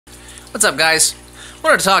What's up, guys? I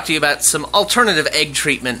wanted to talk to you about some alternative egg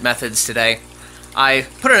treatment methods today. I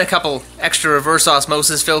put in a couple extra reverse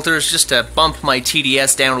osmosis filters just to bump my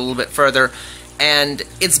TDS down a little bit further, and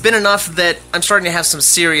it's been enough that I'm starting to have some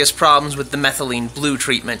serious problems with the methylene blue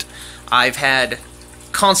treatment. I've had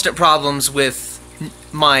constant problems with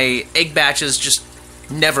my egg batches just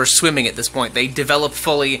never swimming at this point. They develop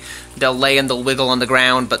fully, they'll lay and they'll wiggle on the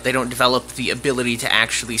ground, but they don't develop the ability to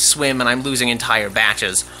actually swim, and I'm losing entire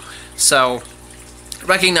batches. So,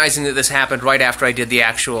 recognizing that this happened right after I did the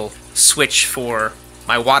actual switch for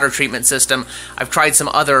my water treatment system, I've tried some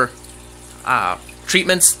other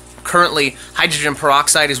treatments. Currently, hydrogen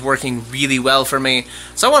peroxide is working really well for me,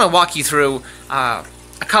 so I want to walk you through a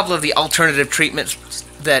couple of the alternative treatments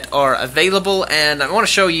that are available, and I want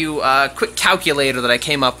to show you a quick calculator that I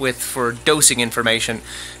came up with for dosing information,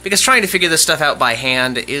 because trying to figure this stuff out by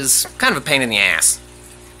hand is kind of a pain in the ass.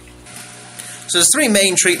 So there's three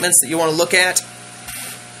main treatments that you want to look at.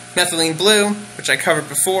 Methylene blue, which I covered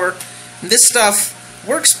before. This stuff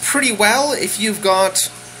works pretty well if you've got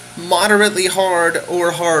moderately hard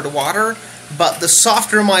or hard water, but the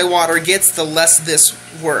softer my water gets, the less this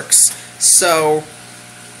works. So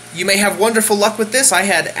you may have wonderful luck with this. I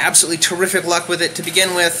had absolutely terrific luck with it to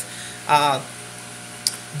begin with.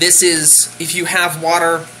 This is if you have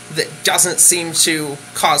water that doesn't seem to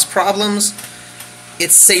cause problems.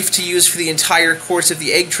 It's safe to use for the entire course of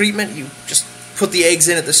the egg treatment. You just put the eggs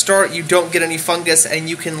in at the start, you don't get any fungus, and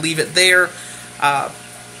you can leave it there.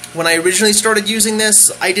 When I originally started using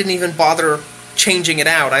this, I didn't even bother changing it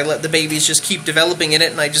out. I let the babies just keep developing in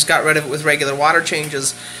it, and I just got rid of it with regular water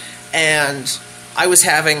changes. And I was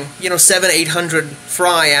having, 700-800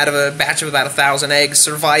 fry out of a batch of about 1,000 eggs,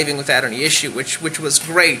 surviving without any issue, which was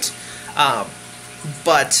great.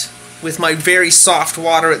 But with my very soft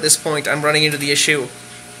water at this point, I'm running into the issue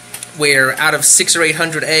where out of 600 or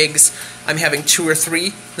 800 eggs, I'm having 2 or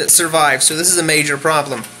 3 that survive, so this is a major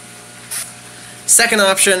problem. Second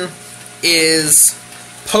option is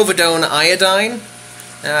povidone-iodine.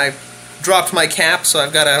 I dropped my cap, so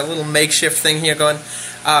I've got a little makeshift thing here going.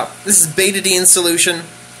 This is betadine solution,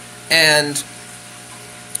 and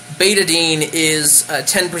betadine is a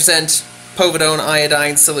 10%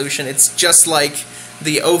 povidone-iodine solution. It's just like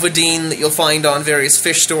the Ovidine that you'll find on various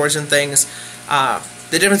fish stores and things.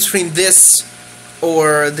 The difference between this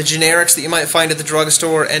or the generics that you might find at the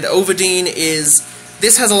drugstore and Ovidine is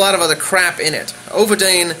this has a lot of other crap in it.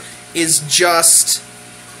 Ovidine is just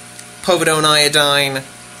povidone-iodine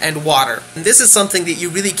and water. And this is something that you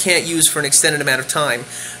really can't use for an extended amount of time.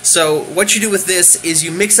 So what you do with this is you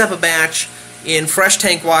mix up a batch in fresh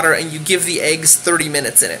tank water and you give the eggs 30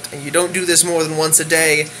 minutes in it. And you don't do this more than once a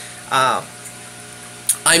day.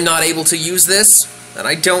 I'm not able to use this, and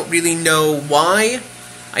I don't really know why.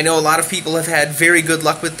 I know a lot of people have had very good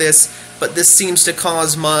luck with this, but this seems to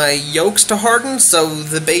cause my yolks to harden, so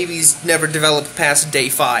the babies never develop past day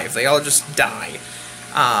 5. They all just die.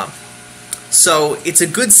 So it's a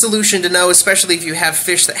good solution to know, especially if you have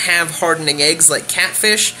fish that have hardening eggs, like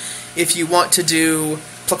catfish. If you want to do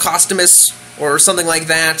plecostomus or something like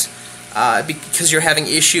that, because you're having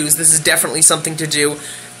issues, this is definitely something to do.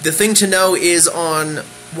 The thing to know is on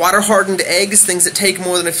water-hardened eggs, things that take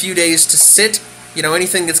more than a few days to sit,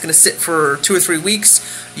 anything that's going to sit for 2 or 3 weeks,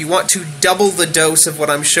 you want to double the dose of what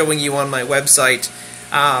I'm showing you on my website.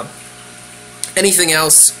 Anything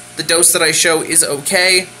else, the dose that I show is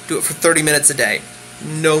okay. Do it for 30 minutes a day.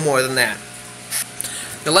 No more than that.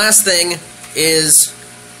 The last thing is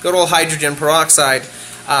good old hydrogen peroxide.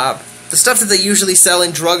 The stuff that they usually sell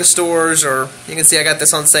in drugstores, or you can see I got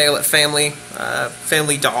this on sale at Family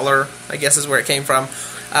Dollar, I guess is where it came from.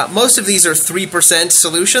 Most of these are 3%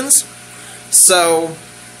 solutions, so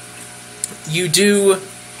you do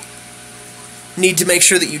need to make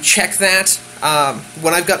sure that you check that.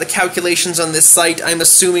 When I've got the calculations on this site, I'm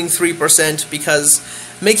assuming 3% because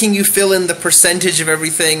making you fill in the percentage of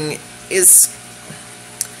everything it's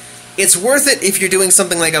worth it if you're doing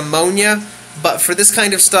something like ammonia, but for this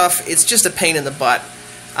kind of stuff, it's just a pain in the butt.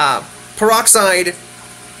 Peroxide,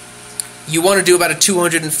 you want to do about a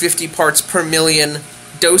 250 parts per million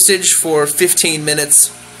dosage for 15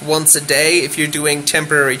 minutes once a day if you're doing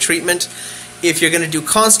temporary treatment. If you're going to do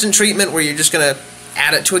constant treatment, where you're just going to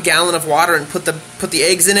add it to a gallon of water and put the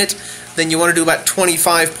eggs in it, then you want to do about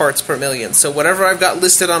 25 parts per million. So whatever I've got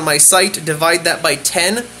listed on my site, divide that by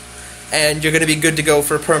 10, and you're going to be good to go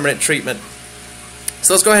for permanent treatment.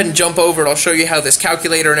 So let's go ahead and jump over it. I'll show you how this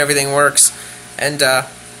calculator and everything works, and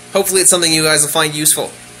hopefully it's something you guys will find useful.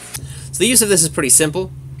 So the use of this is pretty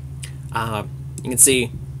simple. You can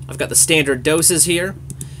see I've got the standard doses here.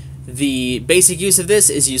 The basic use of this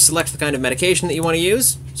is you select the kind of medication that you want to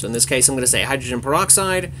use. So in this case, I'm going to say hydrogen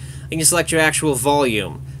peroxide, and you select your actual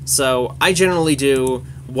volume. So I generally do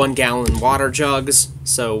 1 gallon water jugs,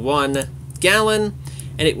 so 1 gallon,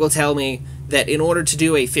 and it will tell me that in order to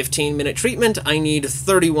do a 15-minute treatment, I need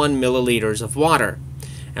 31 milliliters of water.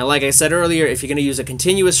 Now, like I said earlier, if you're going to use a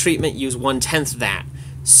continuous treatment, use 1/10 that.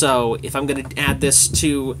 So if I'm going to add this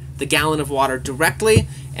to the gallon of water directly,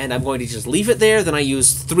 and I'm going to just leave it there, then I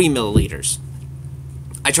use 3 milliliters.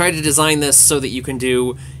 I try to design this so that you can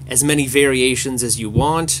do as many variations as you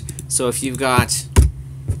want. So if you've got,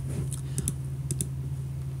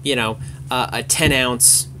 you know, a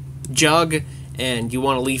 10-ounce jug, and you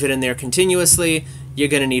want to leave it in there continuously, you're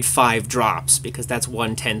going to need 5 drops, because that's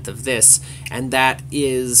 1/10 of this, and that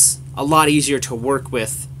is a lot easier to work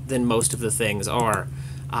with than most of the things are.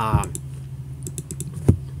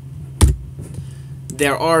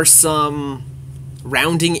 There are some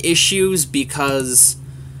rounding issues because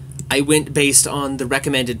I went based on the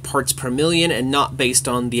recommended parts per million and not based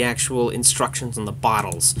on the actual instructions on the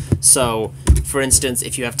bottles. So, for instance,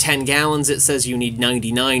 if you have 10 gallons, it says you need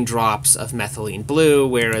 99 drops of methylene blue,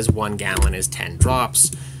 whereas 1 gallon is 10 drops.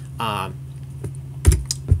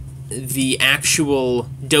 The actual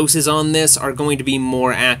doses on this are going to be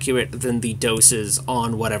more accurate than the doses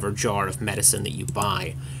on whatever jar of medicine that you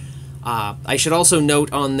buy. I should also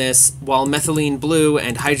note on this, while methylene blue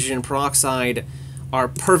and hydrogen peroxide are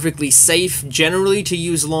perfectly safe generally to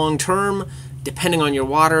use long-term, depending on your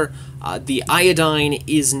water, the iodine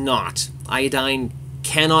is not. Iodine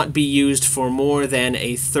cannot be used for more than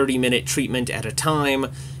a 30-minute treatment at a time.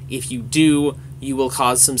 If you do, you will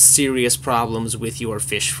cause some serious problems with your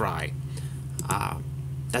fish fry.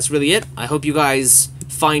 That's really it. I hope you guys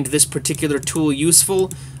find this particular tool useful.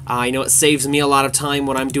 I know it saves me a lot of time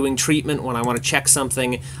when I'm doing treatment, when I want to check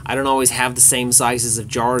something. I don't always have the same sizes of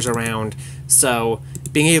jars around, so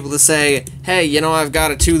being able to say, hey, you know, I've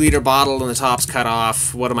got a 2-liter bottle and the top's cut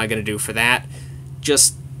off, what am I going to do for that?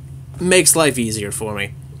 Just makes life easier for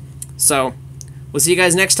me. So, we'll see you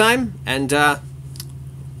guys next time, and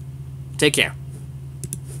take care.